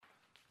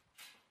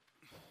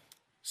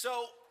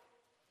So,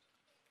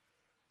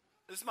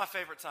 this is my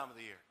favorite time of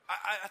the year.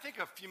 I think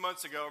a few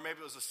months ago, or maybe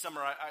it was the summer,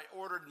 I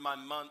ordered my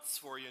months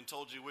for you and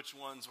told you which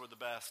ones were the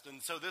best.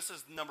 And so this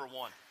is number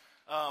one.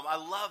 I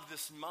love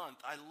this month.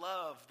 I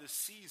love this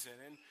season.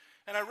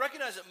 And I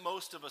recognize that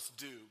most of us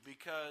do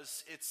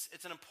because it's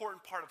an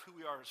important part of who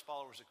we are as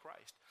followers of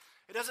Christ.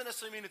 It doesn't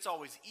necessarily mean it's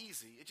always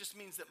easy. It just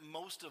means that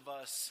most of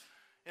us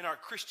in our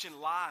Christian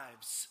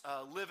lives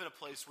live in a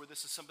place where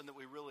this is something that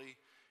we really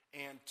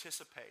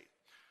anticipate.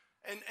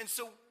 And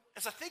so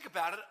as I think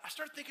about it, I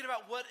start thinking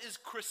about what is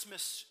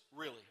Christmas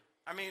really?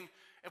 I mean,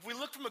 if we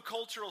look from a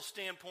cultural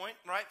standpoint,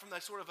 right, from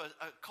that sort of a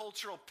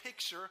cultural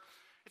picture,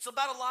 it's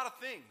about a lot of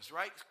things,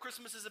 right?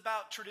 Christmas is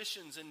about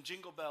traditions and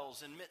jingle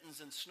bells and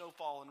mittens and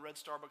snowfall and red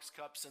Starbucks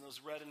cups and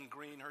those red and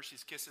green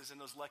Hershey's Kisses and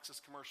those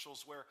Lexus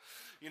commercials where,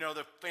 you know,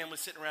 the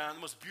family's sitting around,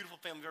 the most beautiful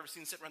family you've ever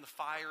seen, sitting around the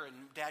fire,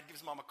 and dad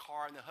gives mom a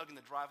car and they're hugging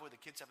the driveway. The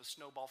kids have a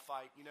snowball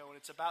fight, you know, and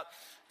it's about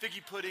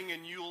figgy pudding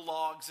and Yule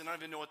logs, and I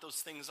don't even know what those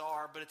things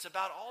are, but it's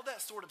about all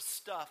that sort of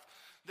stuff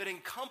that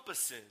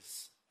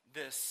encompasses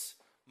this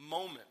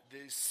moment,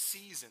 this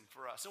season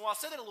for us. And while I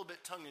say that a little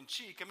bit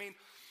tongue-in-cheek, I mean,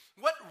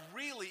 what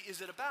really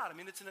is it about? I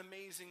mean, it's an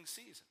amazing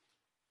season.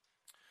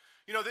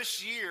 You know,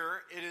 this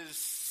year it is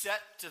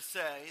set to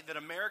say that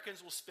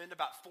Americans will spend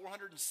about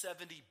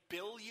 $470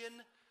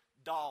 billion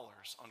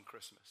on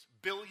Christmas.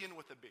 Billion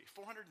with a B.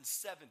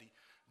 $470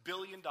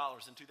 billion in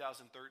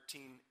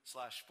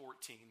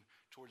 2013/14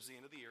 towards the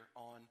end of the year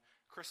on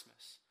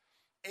Christmas.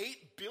 $8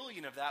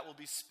 billion of that will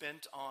be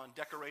spent on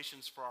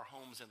decorations for our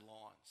homes and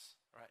lawns,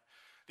 right?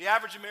 The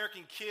average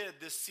American kid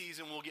this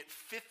season will get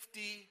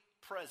 50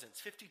 presents,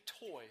 50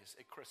 toys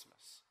at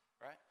Christmas,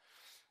 right?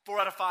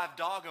 4 out of 5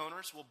 dog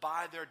owners will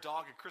buy their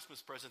dog a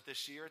Christmas present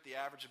this year at the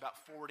average about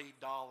 $40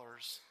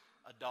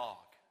 a dog.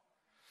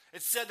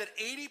 It's said that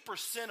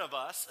 80% of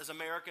us as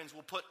Americans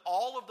will put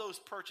all of those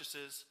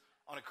purchases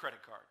on a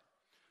credit card.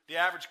 The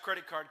average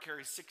credit card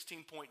carries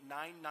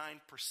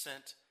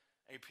 16.99%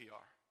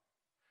 APR.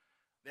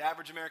 The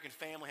average American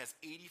family has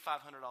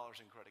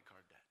 $8,500 in credit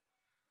card debt.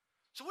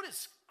 So what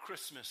is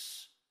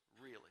Christmas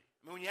really?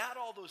 I mean, when you add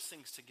all those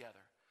things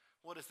together,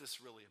 what is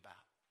this really about?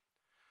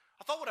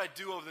 I thought what I'd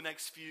do over the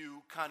next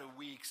few kind of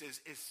weeks is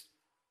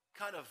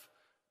kind of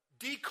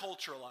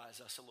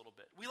deculturalize us a little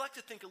bit. We like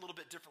to think a little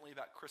bit differently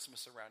about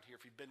Christmas around here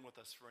if you've been with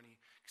us for any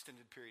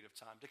extended period of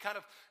time. To kind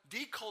of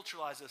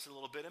deculturalize us a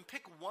little bit and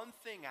pick one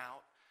thing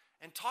out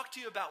and talk to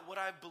you about what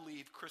I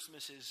believe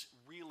Christmas is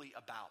really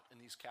about in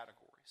these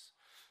categories.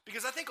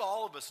 Because I think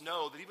all of us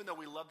know that even though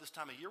we love this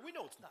time of year, we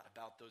know it's not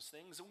about those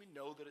things. And we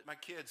know that my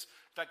kids,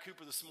 in fact,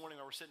 Cooper this morning,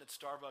 I was sitting at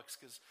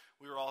Starbucks because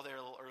we were all there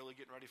a little early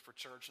getting ready for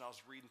church. And I was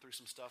reading through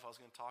some stuff I was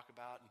going to talk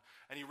about.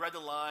 And he read the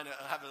line,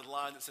 I have a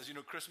line that says, you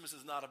know, Christmas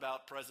is not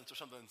about presents or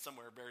something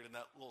somewhere buried in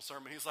that little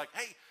sermon. He's like,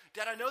 hey,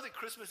 Dad, I know that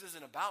Christmas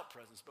isn't about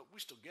presents, but we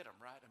still get them,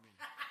 right? I mean,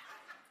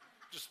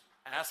 just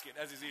ask it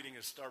as he's eating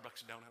his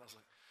Starbucks donut. I was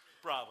like,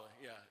 probably,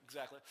 yeah,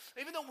 exactly.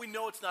 Even though we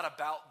know it's not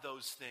about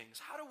those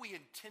things, how do we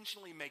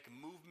intentionally make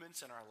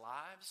movements in our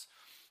lives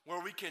where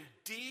we can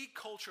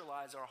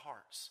deculturalize our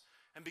hearts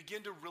and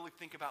begin to really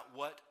think about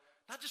what,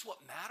 not just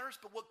what matters,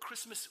 but what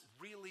Christmas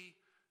really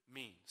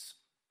means?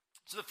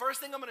 So the first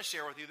thing I'm going to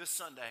share with you this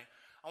Sunday,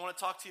 I want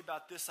to talk to you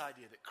about this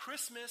idea that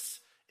Christmas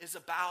is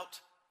about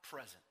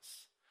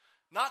presence.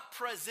 Not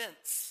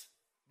presents,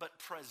 but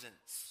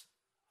presence.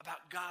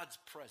 About God's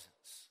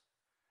presence.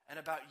 And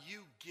about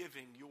you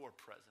giving your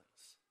presence.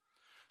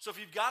 So if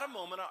you've got a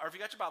moment, or if you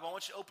got your Bible, I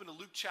want you to open to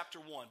Luke chapter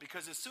 1.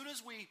 Because as soon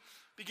as we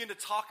begin to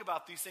talk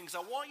about these things, I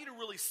want you to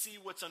really see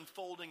what's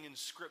unfolding in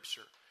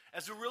Scripture.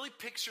 As we really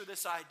picture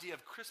this idea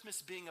of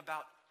Christmas being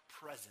about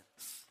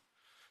presence.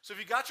 So if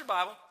you got your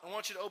Bible, I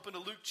want you to open to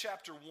Luke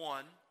chapter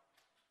 1.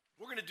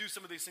 We're going to do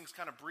some of these things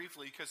kind of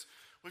briefly because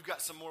we've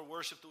got some more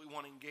worship that we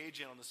want to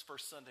engage in on this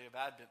first Sunday of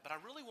Advent. But I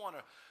really want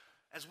to,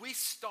 as we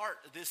start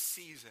this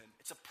season,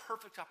 it's a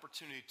perfect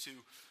opportunity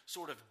to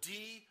sort of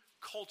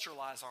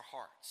deculturalize our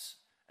hearts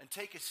and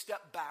take a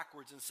step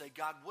backwards and say,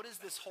 God, what is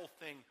this whole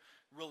thing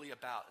really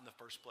about in the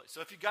first place?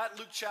 So if you got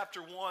Luke chapter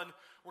 1,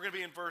 we're going to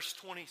be in verse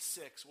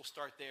 26. We'll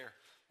start there.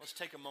 Let's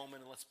take a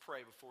moment and let's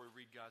pray before we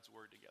read God's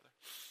word together.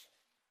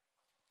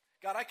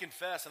 God, I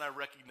confess and I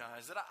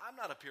recognize that I'm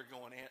not up here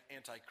going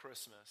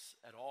anti-Christmas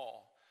at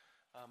all.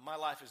 My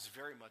life is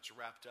very much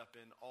wrapped up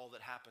in all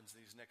that happens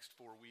these next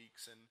 4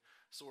 weeks and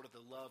sort of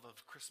the love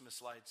of Christmas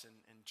lights and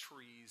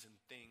trees and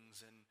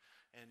things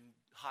and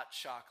hot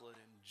chocolate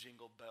and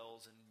jingle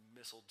bells and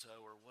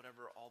mistletoe or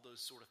whatever all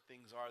those sort of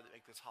things are that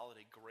make this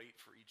holiday great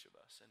for each of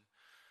us. And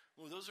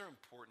well, those are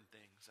important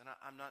things. And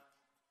I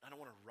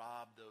don't want to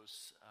rob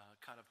those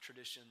kind of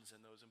traditions and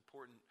those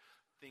important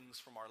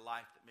things from our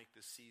life that make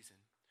this season.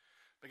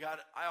 But God,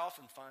 I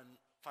often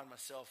find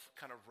myself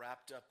kind of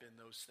wrapped up in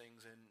those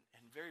things, and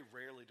very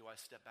rarely do I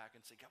step back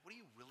and say, God, what do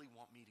you really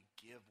want me to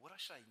give? What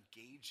should I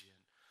engage in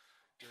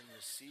during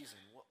this season?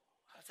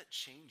 How does that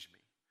change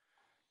me?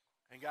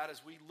 And God,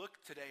 as we look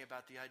today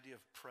about the idea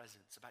of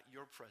presence, about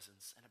your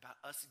presence, and about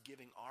us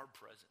giving our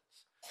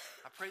presence,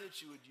 I pray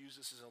that you would use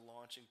this as a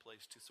launching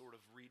place to sort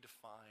of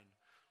redefine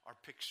our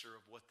picture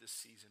of what this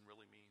season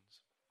really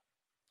means.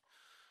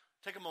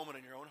 Take a moment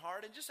in your own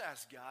heart and just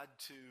ask God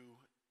to,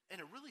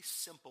 in a really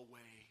simple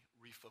way,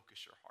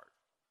 refocus your heart.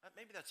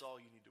 Maybe that's all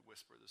you need to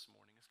whisper this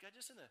morning. Is God,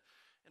 just in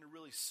a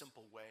really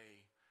simple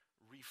way,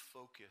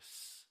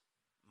 refocus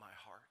my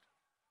heart.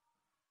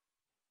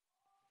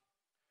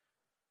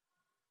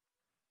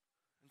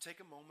 And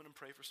take a moment and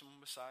pray for someone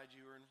beside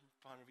you or in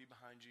front of you,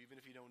 behind you, even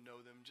if you don't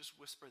know them. Just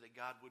whisper that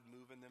God would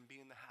move in them.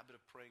 Be in the habit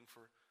of praying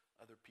for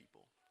other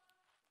people.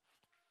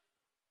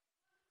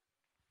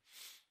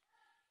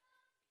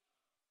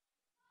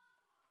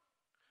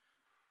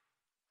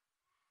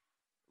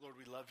 Lord,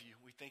 we love you.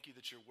 We thank you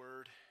that your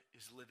word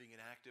is living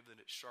and active,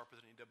 that it's sharper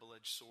than any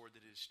double-edged sword,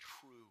 that it is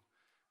true,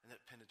 and that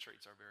it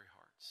penetrates our very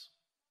hearts.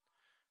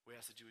 We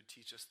ask that you would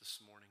teach us this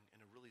morning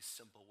in a really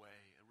simple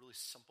way, a really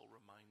simple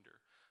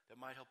reminder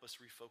that might help us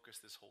refocus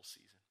this whole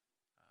season.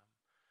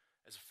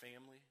 As a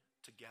family,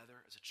 together,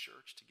 as a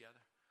church,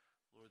 together,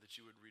 Lord, that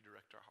you would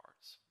redirect our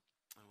hearts.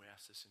 And we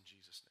ask this in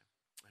Jesus'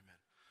 name.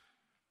 Amen.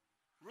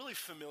 Really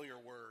familiar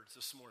words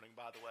this morning,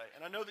 by the way.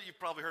 And I know that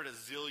you've probably heard a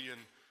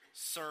zillion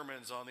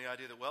sermons on the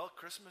idea that, well,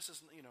 Christmas is,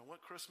 what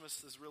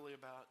Christmas is really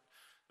about,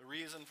 the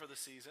reason for the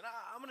season.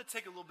 I'm going to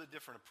take a little bit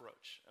different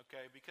approach,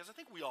 okay, because I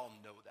think we all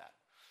know that.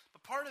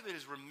 But part of it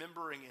is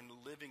remembering and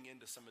living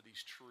into some of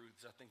these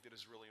truths, I think, that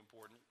is really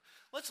important.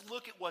 Let's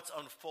look at what's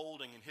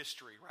unfolding in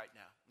history right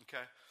now,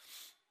 okay?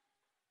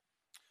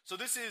 So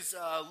this is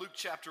Luke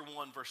chapter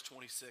 1, verse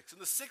 26. In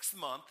the 6th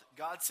month,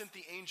 God sent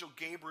the angel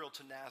Gabriel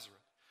to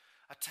Nazareth,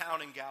 a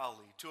town in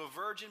Galilee, to a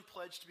virgin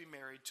pledged to be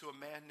married to a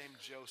man named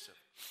Joseph,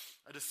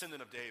 a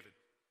descendant of David.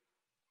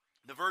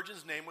 The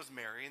virgin's name was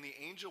Mary, and the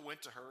angel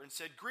went to her and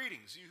said,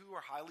 "Greetings, you who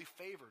are highly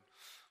favored.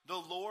 The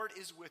Lord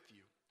is with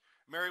you."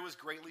 Mary was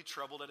greatly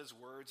troubled at his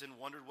words and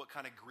wondered what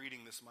kind of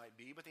greeting this might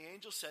be. But the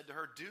angel said to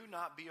her, "Do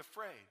not be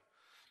afraid.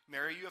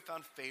 Mary, you have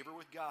found favor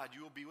with God.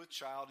 You will be with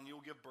child, and you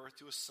will give birth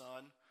to a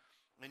son,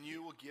 and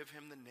you will give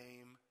him the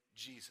name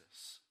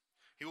Jesus.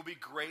 He will be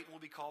great and will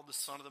be called the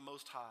Son of the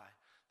Most High.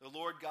 The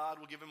Lord God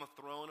will give him a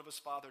throne of his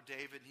father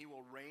David, and he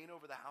will reign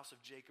over the house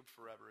of Jacob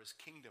forever. His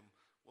kingdom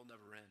will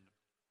never end."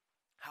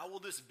 "How will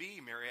this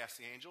be?" Mary asked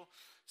the angel,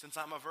 "since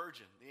I'm a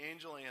virgin?" The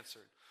angel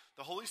answered,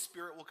 "The Holy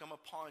Spirit will come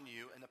upon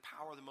you, and the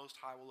power of the Most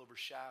High will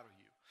overshadow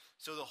you.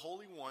 So the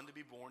Holy One to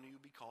be born to you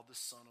will be called the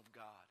Son of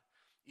God.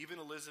 Even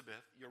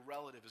Elizabeth, your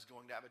relative, is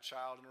going to have a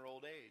child in her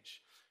old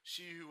age.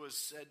 She who was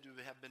said to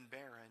have been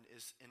barren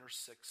is in her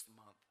 6th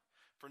month.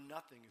 For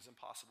nothing is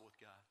impossible with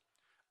God."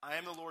 "I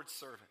am the Lord's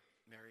servant,"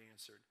 Mary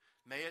answered.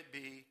 "May it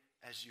be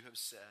as you have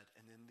said."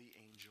 And then the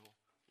angel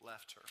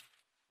left her.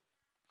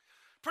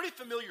 Pretty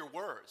familiar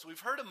words. We've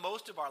heard them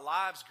most of our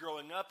lives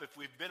growing up if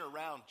we've been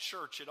around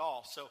church at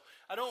all. So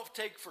I don't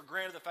take for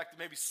granted the fact that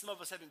maybe some of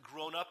us haven't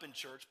grown up in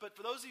church. But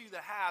for those of you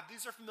that have,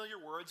 these are familiar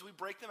words. We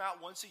break them out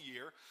once a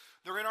year.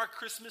 They're in our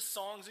Christmas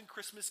songs and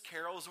Christmas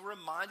carols. We're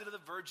reminded of the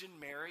Virgin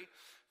Mary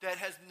that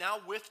has now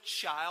with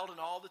child and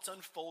all that's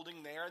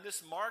unfolding there. And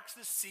this marks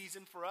this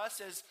season for us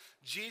as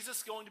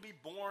Jesus going to be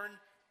born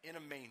in a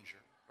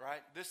manger,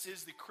 right? This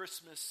is the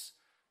Christmas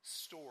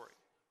story.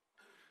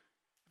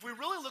 If we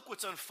really look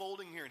what's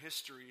unfolding here in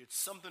history, it's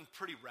something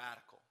pretty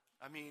radical.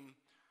 I mean,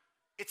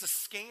 it's a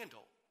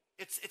scandal.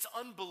 It's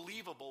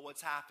unbelievable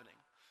what's happening.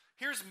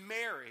 Here's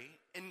Mary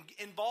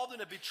involved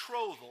in a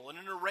betrothal and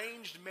an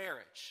arranged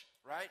marriage,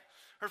 right?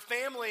 Her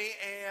family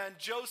and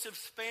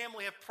Joseph's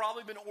family have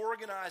probably been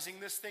organizing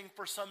this thing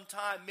for some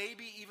time,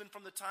 maybe even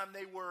from the time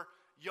they were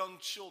young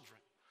children.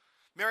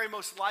 Mary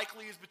most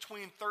likely is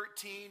between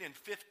 13 and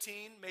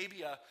 15,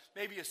 maybe a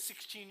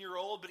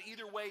 16-year-old, but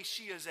either way,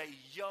 she is a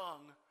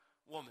young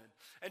woman.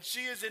 And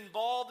she is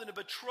involved in a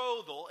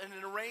betrothal and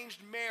an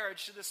arranged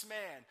marriage to this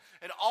man.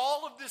 And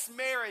all of this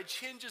marriage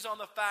hinges on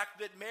the fact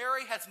that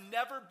Mary has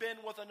never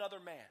been with another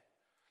man.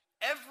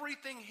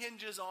 Everything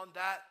hinges on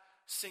that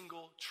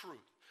single truth.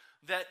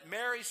 That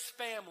Mary's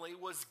family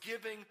was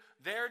giving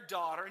their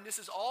daughter, and this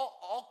is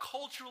all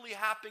culturally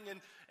happening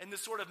in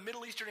this sort of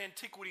Middle Eastern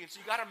antiquity, and so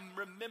you got to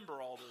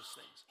remember all those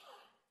things.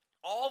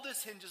 All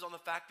this hinges on the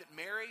fact that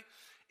Mary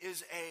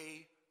is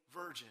a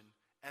virgin,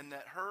 and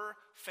that her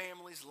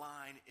family's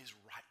line is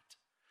right.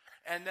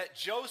 And that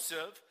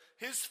Joseph,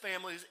 his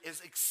family,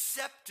 is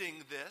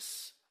accepting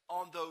this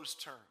on those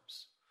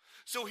terms.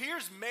 So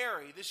here's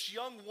Mary, this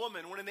young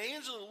woman, when an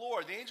angel of the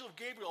Lord, the angel of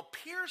Gabriel,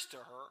 appears to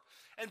her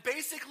and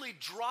basically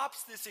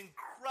drops this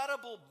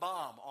incredible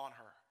bomb on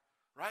her,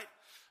 right?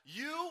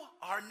 You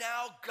are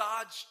now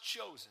God's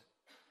chosen.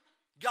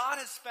 God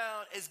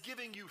is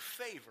giving you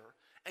favor,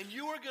 and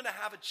you are going to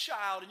have a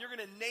child, and you're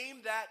going to name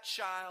that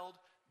child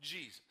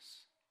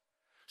Jesus.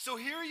 So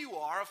here you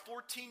are, a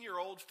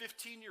 14-year-old,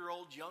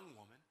 15-year-old young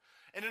woman,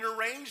 in an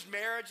arranged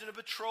marriage and a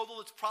betrothal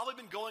that's probably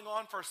been going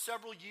on for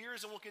several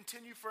years and will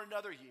continue for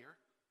another year.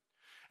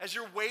 As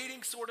you're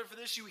waiting sort of for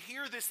this, you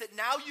hear this, that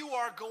now you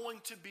are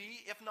going to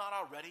be, if not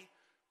already,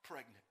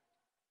 pregnant.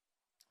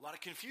 A lot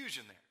of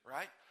confusion there,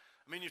 right?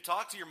 I mean, you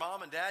talk to your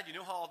mom and dad, you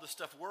know how all this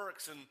stuff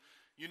works, and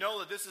you know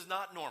that this is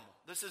not normal.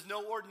 This is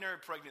no ordinary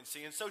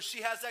pregnancy. And so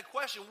she has that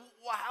question,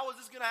 well, how is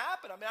this going to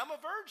happen? I mean, I'm a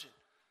virgin.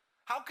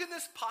 How can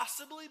this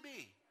possibly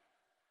be?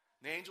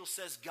 The angel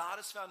says, God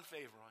has found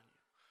favor on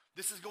you.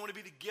 This is going to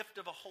be the gift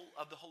of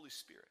the Holy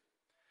Spirit.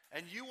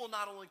 And you will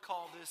not only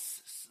call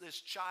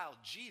this child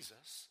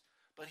Jesus,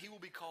 but he will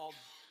be called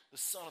the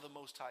Son of the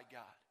Most High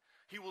God.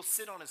 He will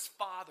sit on his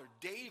father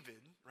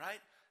David, right?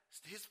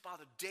 His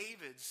father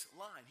David's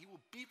line. He will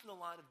be from the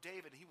line of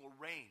David, and he will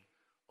reign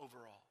over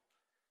all.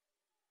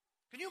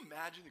 Can you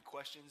imagine the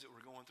questions that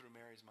were going through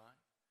Mary's mind?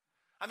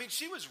 I mean,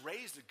 she was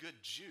raised a good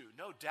Jew,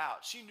 no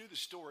doubt. She knew the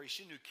story.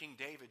 She knew King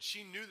David.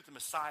 She knew that the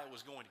Messiah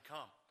was going to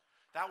come.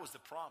 That was the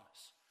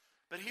promise.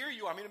 But here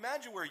you are. I mean,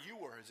 imagine where you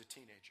were as a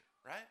teenager,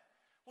 right?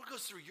 What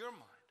goes through your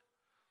mind?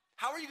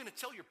 How are you going to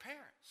tell your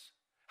parents?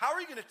 How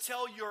are you going to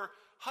tell your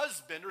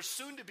husband or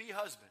soon-to-be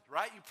husband,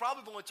 right? You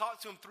probably have only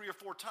talked to him 3 or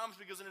 4 times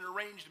because in an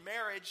arranged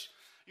marriage,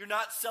 you're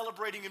not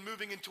celebrating and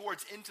moving in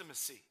towards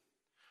intimacy.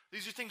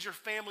 These are things your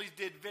family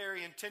did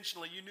very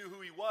intentionally. You knew who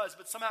he was,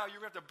 but somehow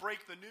you're going to have to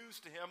break the news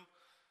to him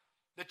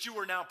that you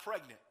were now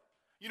pregnant.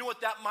 You know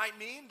what that might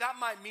mean? That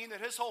might mean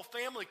that his whole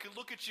family could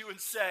look at you and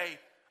say,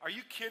 are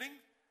you kidding?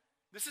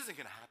 This isn't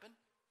going to happen.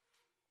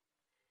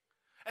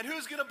 And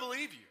who's going to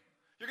believe you?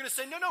 You're going to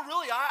say, no,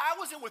 really, I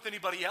wasn't with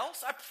anybody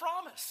else. I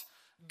promise.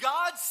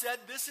 God said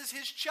this is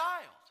his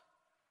child.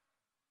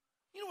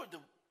 You know what the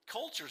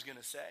culture is going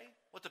to say?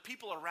 What the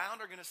people around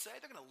are going to say?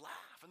 They're going to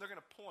laugh and they're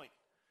going to point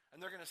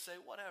and they're going to say,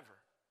 whatever.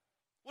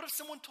 What if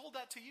someone told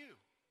that to you?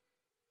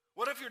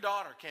 What if your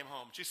daughter came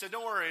home? She said,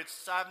 don't worry,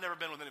 I've never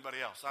been with anybody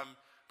else. I'm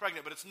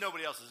pregnant, but it's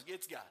nobody else's.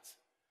 It's God's.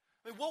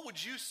 I mean, what would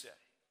you say?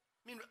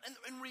 I mean,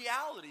 in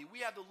reality,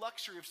 we have the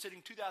luxury of sitting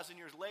 2,000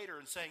 years later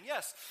and saying,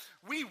 yes,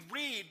 we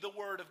read the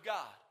Word of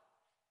God.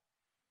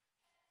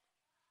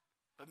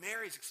 But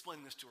Mary's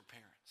explaining this to her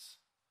parents.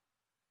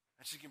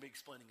 And she's going to be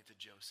explaining it to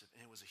Joseph.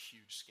 And it was a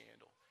huge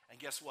scandal. And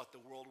guess what?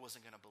 The world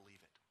wasn't going to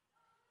believe it.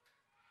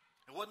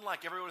 It wasn't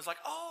like everyone was like,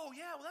 oh,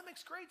 yeah, well, that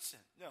makes great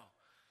sense. No,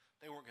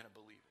 they weren't going to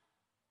believe it.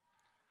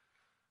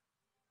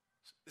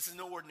 This is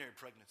no ordinary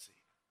pregnancy.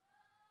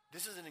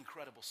 This is an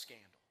incredible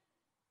scandal.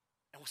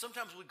 And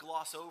sometimes we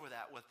gloss over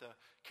that with the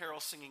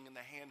carol singing and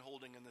the hand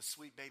holding and the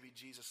sweet baby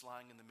Jesus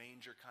lying in the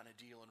manger kind of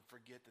deal and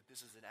forget that this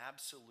is an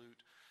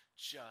absolute,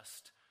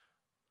 just,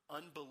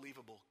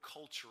 unbelievable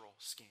cultural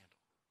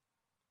scandal.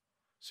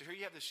 So here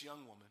you have this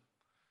young woman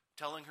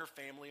telling her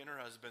family and her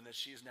husband that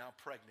she is now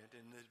pregnant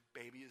and the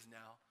baby is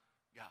now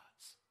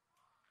God's.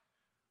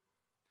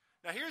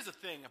 Now here's the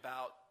thing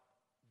about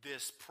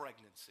this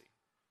pregnancy,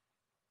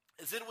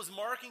 is that it was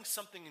marking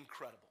something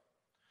incredible.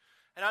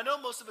 And I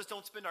know most of us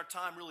don't spend our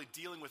time really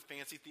dealing with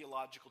fancy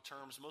theological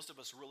terms. Most of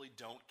us really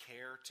don't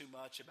care too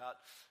much about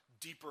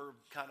deeper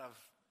kind of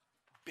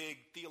big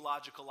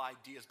theological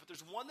ideas. But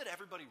there's one that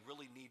everybody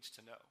really needs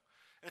to know.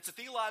 And it's a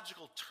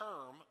theological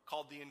term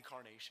called the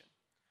incarnation.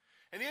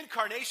 And the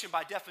incarnation,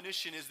 by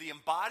definition, is the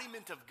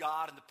embodiment of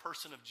God in the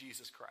person of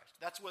Jesus Christ.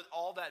 That's what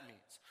all that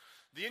means.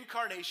 The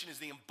incarnation is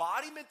the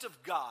embodiment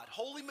of God,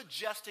 holy,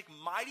 majestic,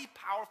 mighty,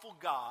 powerful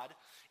God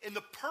in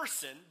the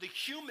person, the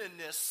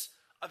humanness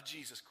of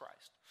Jesus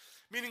Christ.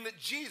 Meaning that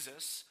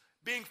Jesus,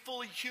 being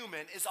fully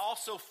human, is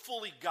also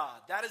fully God.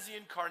 That is the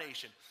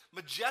incarnation.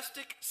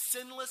 Majestic,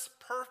 sinless,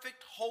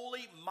 perfect,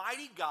 holy,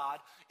 mighty God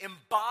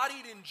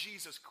embodied in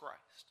Jesus Christ.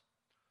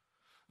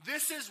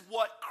 This is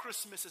what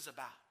Christmas is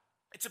about.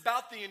 It's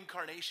about the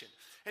incarnation.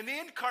 And the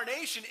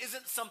incarnation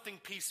isn't something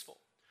peaceful.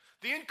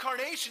 The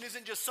incarnation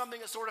isn't just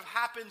something that sort of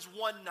happens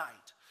one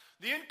night.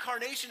 The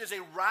incarnation is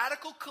a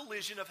radical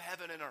collision of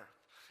heaven and earth.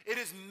 It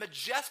is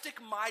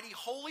majestic, mighty,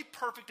 holy,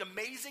 perfect,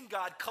 amazing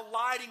God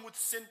colliding with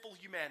sinful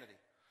humanity.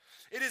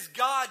 It is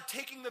God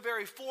taking the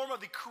very form of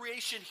the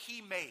creation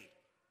he made.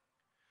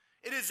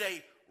 It is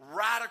a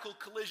radical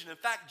collision. In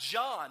fact,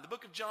 John, the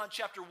book of John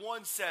chapter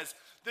 1 says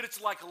that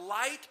it's like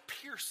light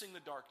piercing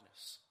the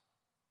darkness.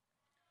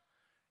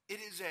 It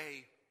is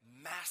a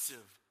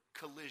massive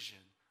collision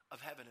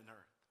of heaven and earth.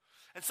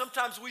 And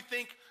sometimes we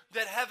think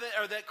that heaven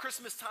or that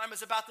Christmas time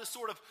is about this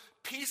sort of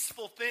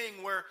peaceful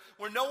thing where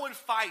no one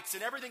fights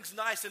and everything's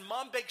nice and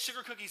mom bakes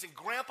sugar cookies and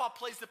grandpa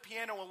plays the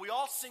piano and we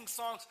all sing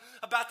songs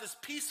about this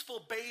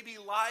peaceful baby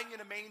lying in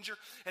a manger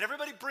and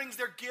everybody brings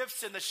their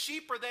gifts and the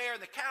sheep are there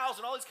and the cows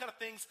and all these kind of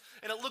things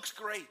and it looks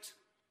great.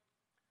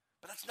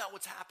 But that's not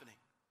what's happening.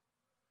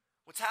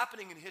 What's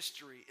happening in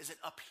history is an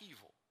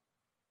upheaval.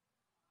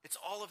 It's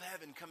all of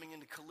heaven coming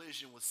into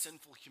collision with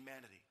sinful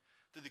humanity.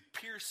 Through the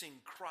piercing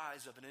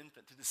cries of an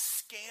infant, through the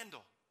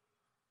scandal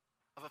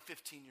of a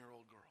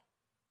 15-year-old girl.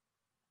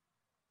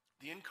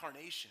 The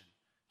incarnation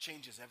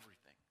changes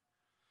everything.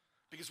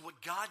 Because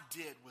what God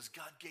did was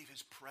God gave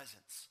his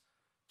presence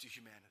to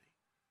humanity.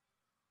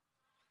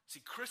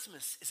 See,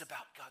 Christmas is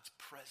about God's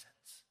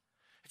presence.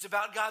 It's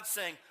about God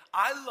saying,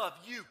 I love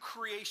you,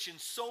 creation,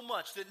 so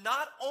much that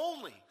not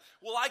only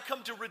will I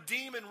come to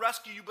redeem and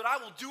rescue you, but I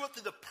will do it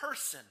through the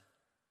person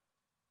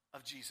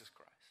of Jesus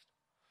Christ.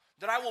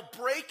 That I will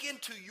break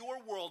into your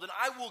world and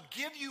I will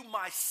give you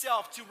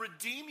myself to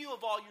redeem you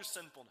of all your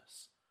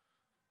sinfulness.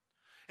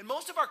 In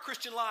most of our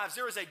Christian lives,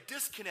 there is a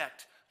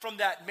disconnect from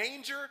that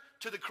manger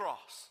to the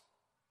cross.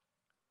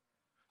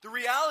 The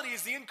reality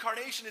is the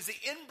incarnation is the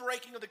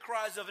inbreaking of the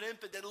cries of an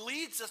infant that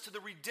leads us to the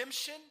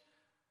redemption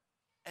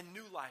and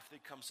new life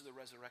that comes to the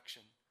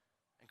resurrection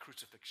and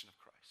crucifixion of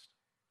Christ.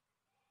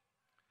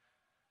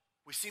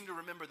 We seem to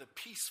remember the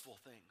peaceful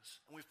things,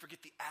 and we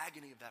forget the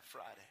agony of that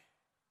Friday.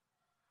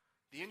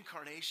 The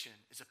incarnation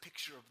is a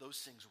picture of those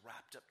things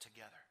wrapped up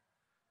together.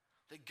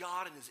 That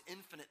God in his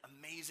infinite,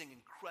 amazing,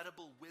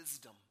 incredible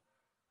wisdom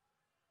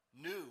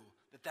knew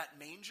that that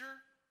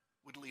manger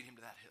would lead him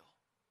to that hill.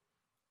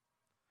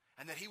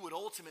 And that he would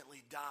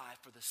ultimately die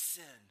for the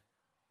sin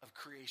of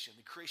creation,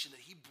 the creation that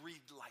he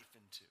breathed life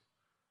into.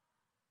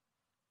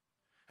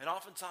 And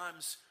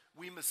oftentimes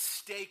we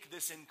mistake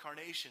this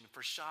incarnation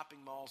for shopping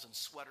malls and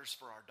sweaters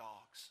for our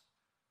dogs.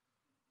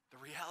 The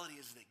reality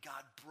is that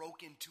God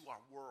broke into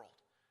our world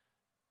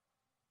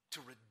to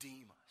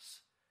redeem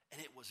us.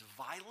 And it was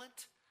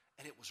violent,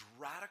 and it was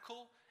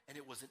radical, and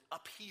it was an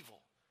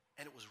upheaval,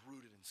 and it was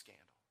rooted in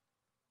scandal.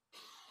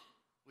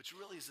 Which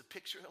really is a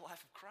picture of the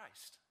life of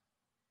Christ.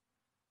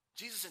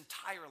 Jesus'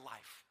 entire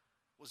life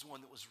was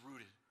one that was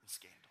rooted in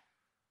scandal.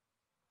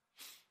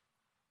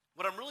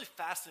 What I'm really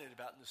fascinated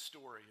about in this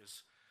story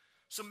is,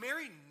 so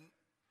Mary,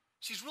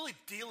 she's really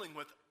dealing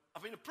with,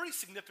 a pretty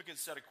significant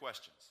set of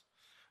questions.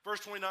 Verse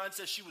 29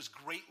 says she was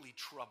greatly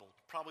troubled.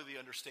 Probably the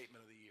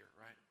understatement of the year,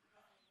 right?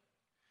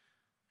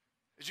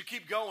 As you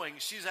keep going,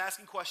 she's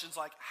asking questions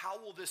like,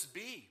 how will this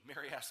be?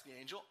 Mary asked the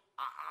angel.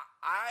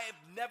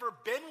 I've never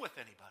been with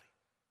anybody.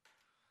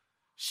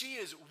 She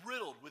is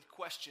riddled with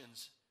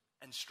questions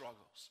and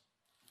struggles.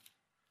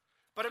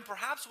 But in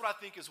perhaps what I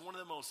think is one of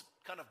the most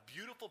kind of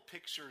beautiful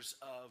pictures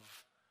of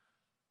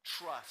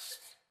trust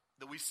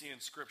that we see in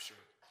Scripture,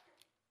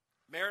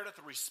 Mary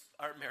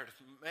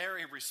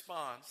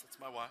responds, that's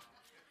my wife.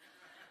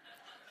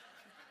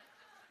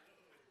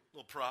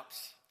 Little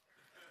props.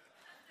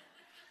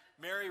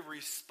 Mary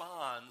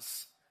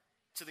responds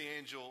to the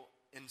angel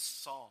in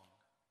song.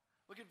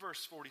 Look at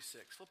verse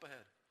 46. Flip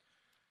ahead.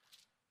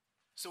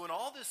 So in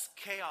all this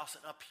chaos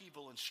and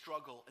upheaval and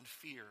struggle and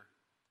fear,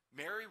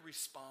 Mary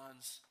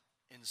responds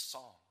in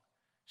song.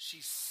 She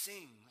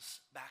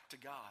sings back to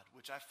God,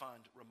 which I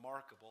find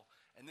remarkable.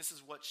 And this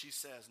is what she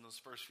says in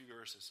those first few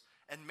verses.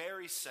 And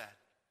Mary said,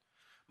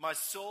 my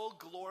soul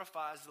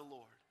glorifies the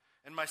Lord,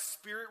 and my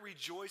spirit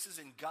rejoices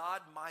in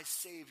God my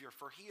Savior,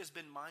 for he has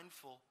been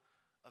mindful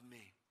of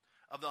me,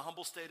 of the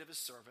humble state of his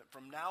servant.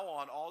 From now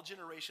on, all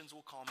generations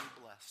will call me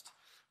blessed.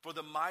 For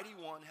the mighty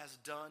one has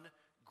done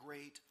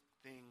great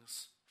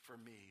things for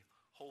me.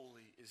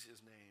 Holy is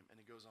his name. And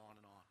it goes on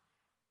and on.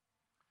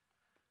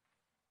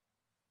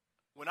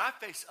 When I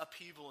face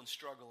upheaval and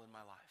struggle in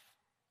my life,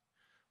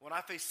 when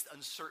I face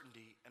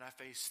uncertainty and I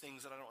face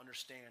things that I don't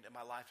understand and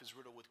my life is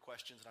riddled with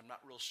questions and I'm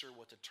not real sure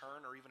what to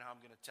turn or even how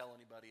I'm going to tell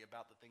anybody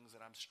about the things that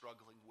I'm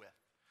struggling with,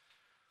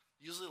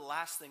 usually the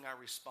last thing I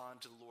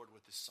respond to the Lord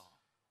with is song.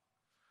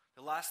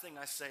 The last thing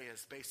I say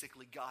is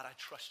basically, God, I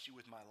trust you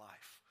with my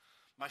life.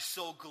 My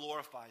soul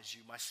glorifies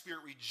you. My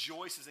spirit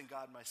rejoices in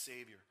God, my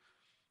Savior,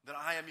 that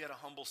I am yet a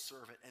humble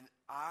servant, and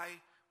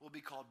I will be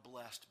called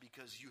blessed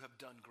because you have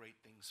done great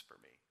things for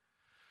me.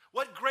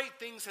 What great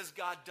things has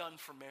God done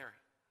for Mary?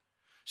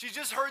 She's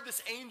just heard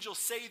this angel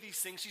say these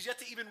things. She's yet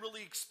to even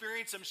really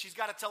experience them. She's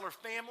got to tell her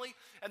family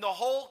and the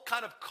whole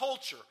kind of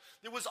culture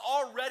that was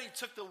already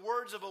took the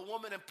words of a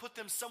woman and put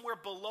them somewhere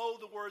below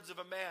the words of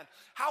a man.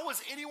 How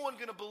was anyone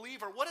going to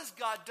believe her? What has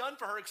God done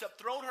for her except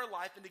thrown her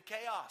life into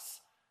chaos?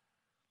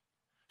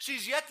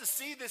 She's yet to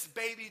see this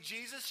baby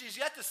Jesus. She's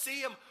yet to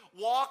see him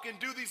walk and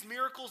do these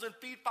miracles and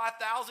feed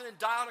 5,000 and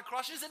die on a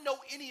cross. She doesn't know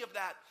any of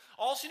that.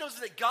 All she knows is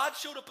that God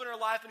showed up in her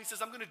life and he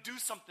says, I'm going to do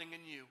something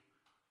in you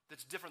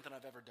that's different than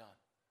I've ever done.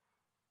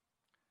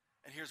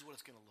 And here's what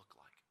it's going to look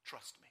like.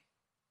 Trust me.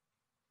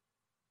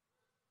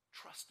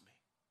 Trust me.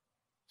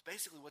 It's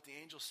basically what the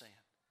angel's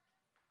saying.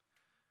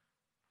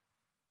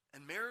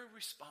 And Mary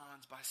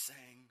responds by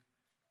saying,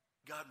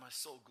 God, my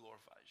soul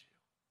glorifies you.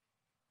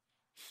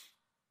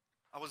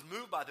 I was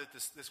moved by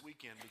this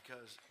weekend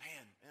because,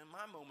 man, in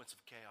my moments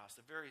of chaos,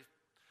 very,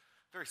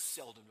 very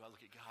seldom do I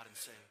look at God and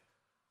say,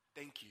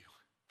 thank you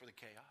for the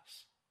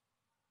chaos,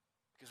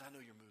 because I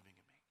know you're moving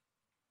in me.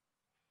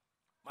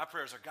 My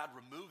prayers are, God,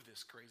 remove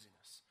this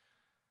craziness.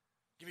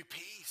 Give me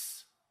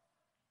peace.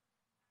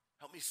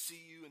 Help me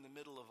see you in the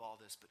middle of all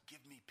this, but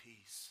give me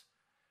peace.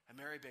 And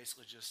Mary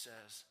basically just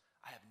says,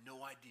 I have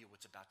no idea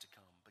what's about to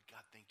come, but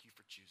God, thank you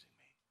for choosing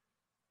me.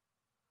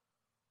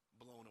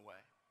 Blown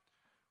away.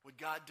 What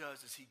God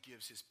does is he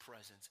gives his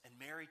presence, and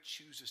Mary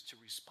chooses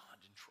to respond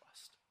in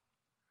trust.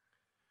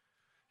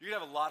 You're going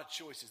to have a lot of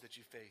choices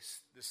that you face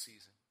this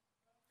season.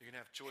 You're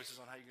going to have choices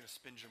on how you're going to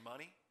spend your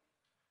money,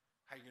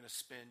 how you're going to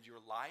spend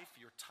your life,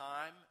 your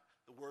time,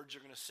 the words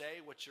you're going to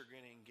say, what you're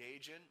going to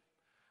engage in.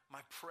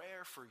 My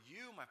prayer for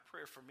you, my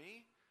prayer for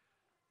me,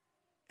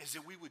 is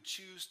that we would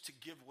choose to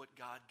give what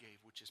God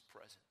gave, which is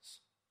presence.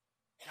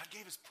 God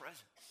gave his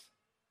presence.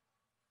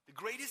 The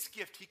greatest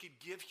gift he could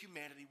give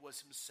humanity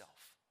was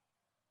himself.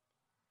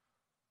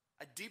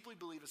 I deeply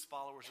believe as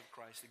followers of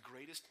Christ, the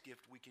greatest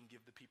gift we can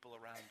give the people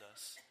around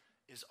us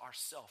is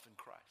ourself in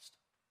Christ.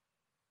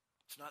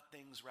 It's not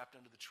things wrapped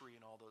under the tree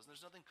and all those. And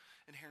there's nothing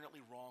inherently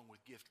wrong with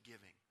gift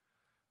giving.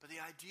 But the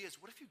idea is,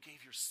 what if you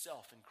gave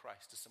yourself in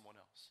Christ to someone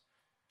else?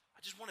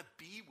 I just want to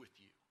be with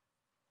you.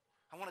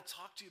 I want to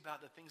talk to you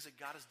about the things that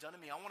God has done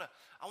to me. I want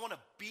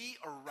to be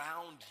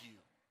around you.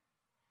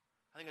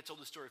 I think I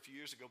told this story a few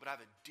years ago, but I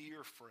have a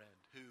dear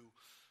friend who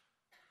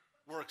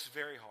works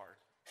very hard.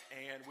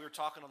 And we were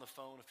talking on the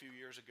phone a few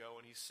years ago,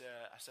 and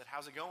I said,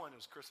 how's it going? It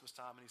was Christmas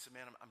time, and he said,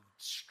 man, I'm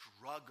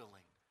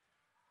struggling.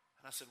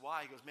 And I said,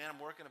 why? He goes, man, I'm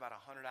working about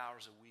 100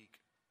 hours a week.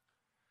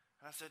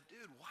 And I said,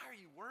 dude, why are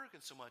you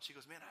working so much? He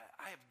goes, man,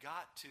 I have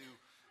got to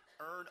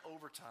earn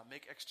overtime,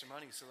 make extra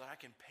money so that I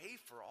can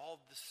pay for all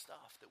this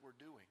stuff that we're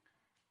doing.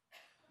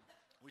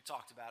 We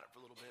talked about it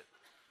for a little bit.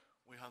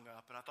 We hung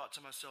up, and I thought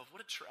to myself, what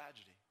a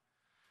tragedy.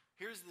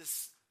 Here's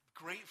this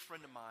great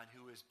friend of mine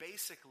who is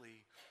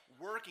basically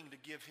working to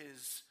give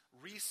his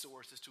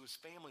resources to his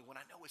family when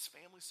I know his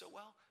family so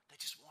well,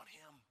 they just want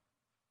him.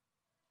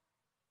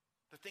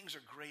 The things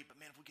are great, but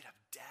man, if we could have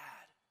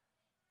Dad,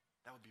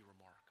 that would be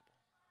remarkable.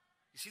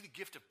 You see, the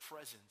gift of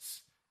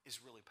presence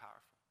is really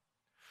powerful.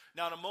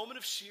 Now, in a moment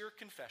of sheer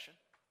confession,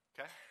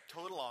 okay,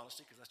 total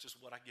honesty, because that's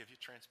just what I give you,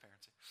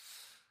 transparency.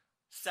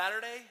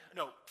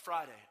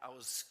 Friday, I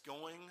was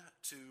going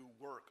to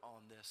work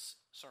on this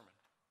sermon.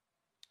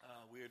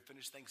 We had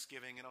finished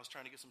Thanksgiving, and I was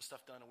trying to get some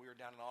stuff done, and we were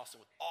down in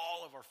Austin with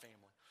all of our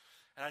family.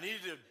 And I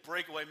needed to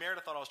break away.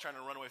 Meredith thought I was trying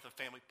to run away from the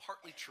family.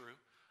 Partly true.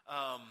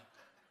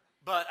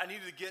 But I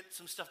needed to get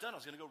some stuff done. I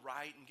was going to go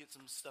write and get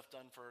some stuff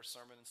done for our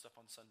sermon and stuff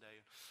on Sunday.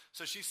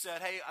 So she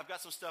said, hey, I've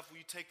got some stuff. Will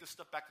you take this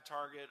stuff back to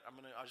Target? I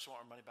just want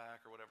our money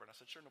back or whatever. And I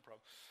said, sure, no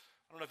problem.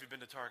 I don't know if you've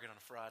been to Target on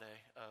a Friday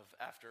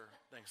after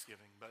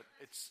Thanksgiving, but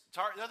it's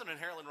nothing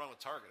inherently wrong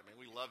with Target. I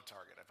mean, we love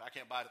Target. If I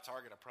can't buy it at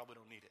Target, I probably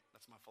don't need it.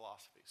 That's my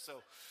philosophy.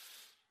 So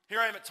here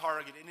I am at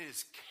Target, and it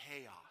is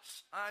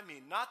chaos. I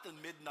mean, not the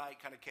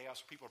midnight kind of chaos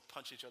where people are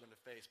punching each other in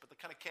the face, but the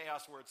kind of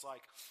chaos where it's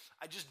like,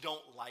 I just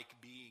don't like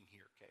being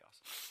here chaos.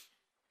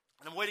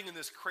 And I'm waiting in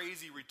this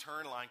crazy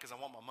return line because I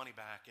want my money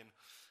back, and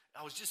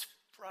I was just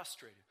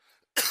frustrated.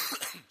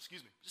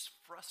 Excuse me, just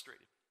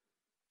frustrated.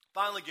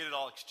 Finally get it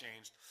all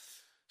exchanged.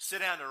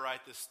 Sit down to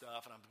write this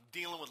stuff, and I'm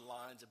dealing with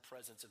lines and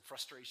presents and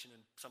frustration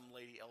and some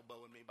lady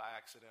elbowing me by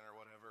accident or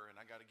whatever,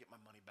 and I got to get my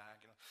money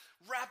back. And I'm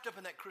wrapped up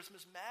in that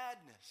Christmas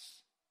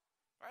madness.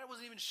 Right? I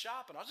wasn't even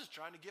shopping. I was just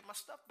trying to get my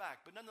stuff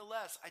back. But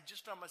nonetheless, I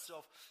just found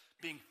myself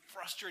being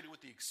frustrated with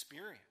the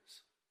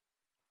experience.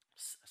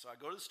 So I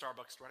go to the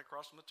Starbucks right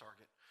across from the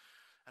Target,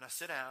 and I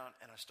sit down,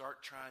 and I start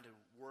trying to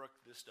work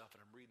this stuff,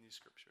 and I'm reading these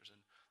scriptures. And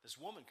this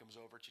woman comes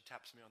over, and she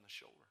taps me on the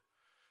shoulder.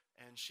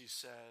 And she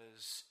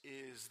says,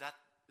 Is that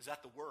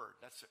the word?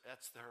 That's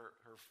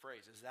her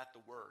phrase. Is that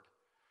the word?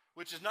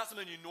 Which is not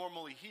something you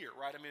normally hear,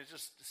 right? I mean, it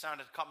just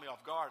caught me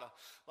off guard. A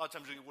lot of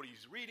times, what are you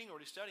reading or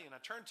what are you studying? And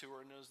I turned to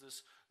her, and there was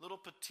this little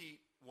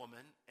petite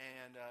woman,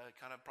 and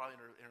kind of probably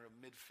in her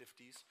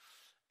mid-50s.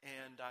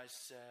 And I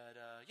said,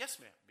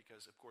 yes, ma'am,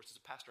 because, of course, as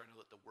a pastor, I know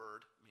that the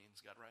word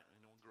means God, right?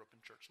 Anyone who grew up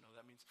in church know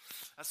that means.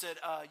 I said,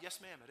 yes,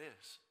 ma'am, it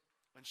is.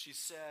 And she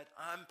said,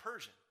 I'm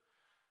Persian.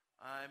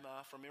 I'm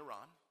from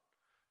Iran.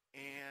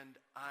 And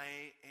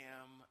I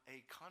am a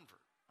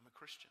convert. I'm a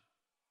Christian.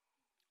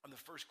 I'm the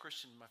first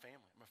Christian in my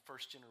family. I'm a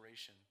first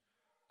generation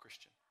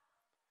Christian.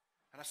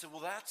 And I said,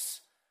 well,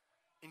 that's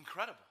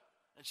incredible.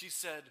 And she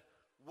said,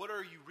 what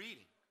are you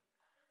reading?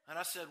 And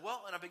I said,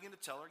 well, and I began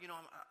to tell her,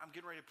 I'm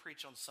getting ready to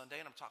preach on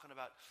Sunday, and I'm talking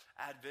about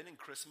Advent and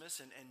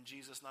Christmas and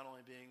Jesus not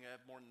only being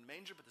born in the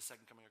manger, but the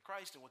second coming of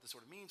Christ and what this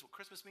sort of means, what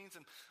Christmas means.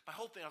 And my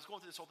whole thing, I was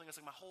going through this whole thing, I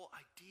was like, my whole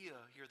idea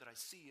here that I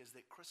see is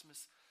that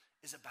Christmas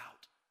is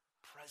about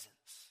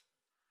presence.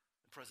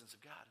 Presence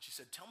of God. And she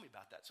said, tell me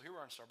about that. So here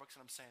we are in Starbucks,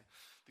 and I'm saying,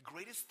 the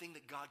greatest thing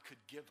that God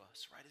could give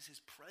us, right, is his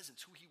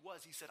presence, who he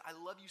was. He said, I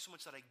love you so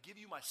much that I give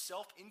you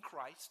myself in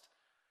Christ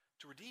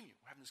to redeem you.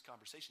 We're having this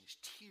conversation. These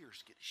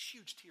huge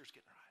tears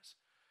get in her eyes.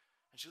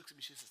 And she looks at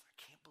me, she says, I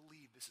can't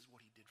believe this is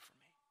what he did for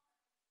me.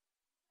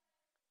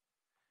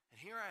 And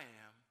here I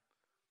am,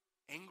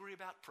 angry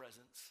about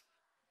presence,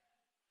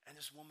 and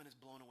this woman is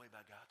blown away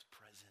by God's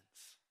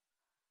presence.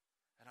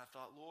 And I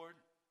thought, Lord,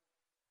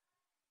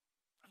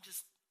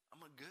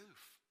 I'm a goof.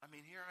 I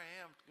mean, here I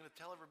am going to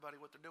tell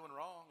everybody what they're doing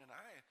wrong, and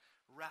I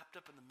wrapped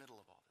up in the middle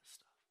of all this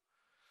stuff.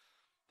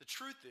 The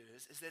truth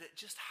is that it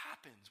just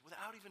happens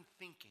without even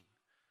thinking.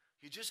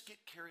 You just get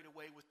carried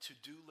away with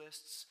to-do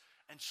lists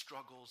and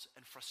struggles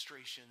and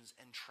frustrations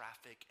and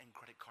traffic and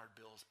credit card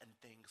bills and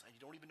things, and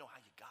you don't even know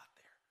how you got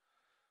there.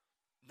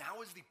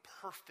 Now is the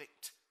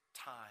perfect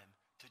time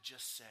to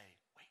just say,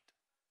 wait.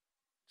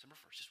 December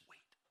 1st, just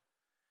wait.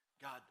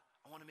 God,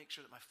 I want to make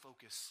sure that my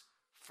focus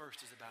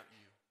first is about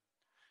you.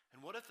 And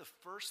what if the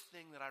first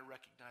thing that I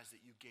recognized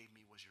that you gave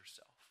me was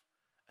yourself,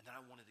 and then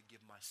I wanted to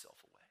give myself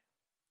away?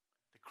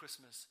 That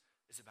Christmas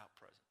is about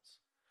presence.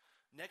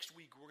 Next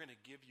week, we're going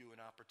to give you an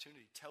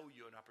opportunity, tell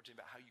you an opportunity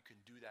about how you can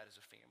do that as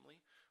a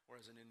family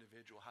or as an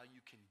individual, how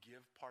you can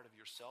give part of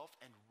yourself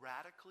and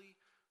radically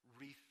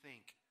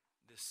rethink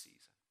this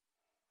season.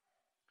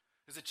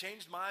 Because it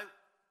changed my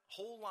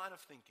whole line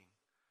of thinking,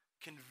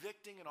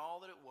 convicting in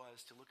all that it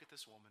was to look at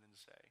this woman and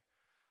say,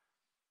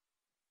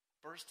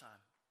 First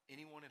time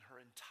anyone in her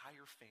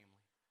entire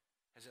family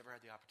has ever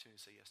had the opportunity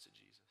to say yes to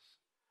Jesus.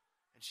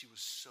 And she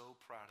was so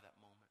proud of that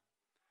moment.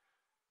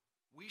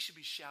 We should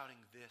be shouting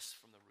this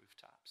from the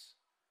rooftops,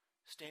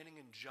 standing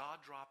in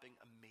jaw-dropping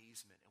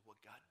amazement at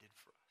what God did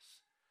for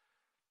us.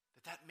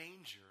 That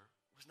manger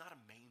was not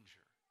a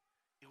manger.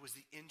 It was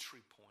the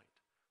entry point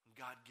of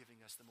God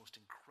giving us the most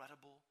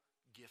incredible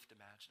gift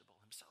imaginable,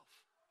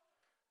 himself.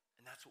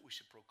 And that's what we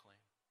should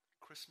proclaim.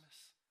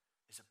 Christmas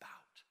is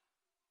about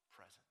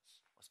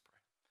presents. Let's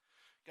pray.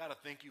 God, I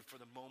thank you for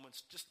the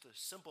moments, just the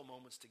simple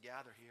moments to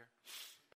gather here.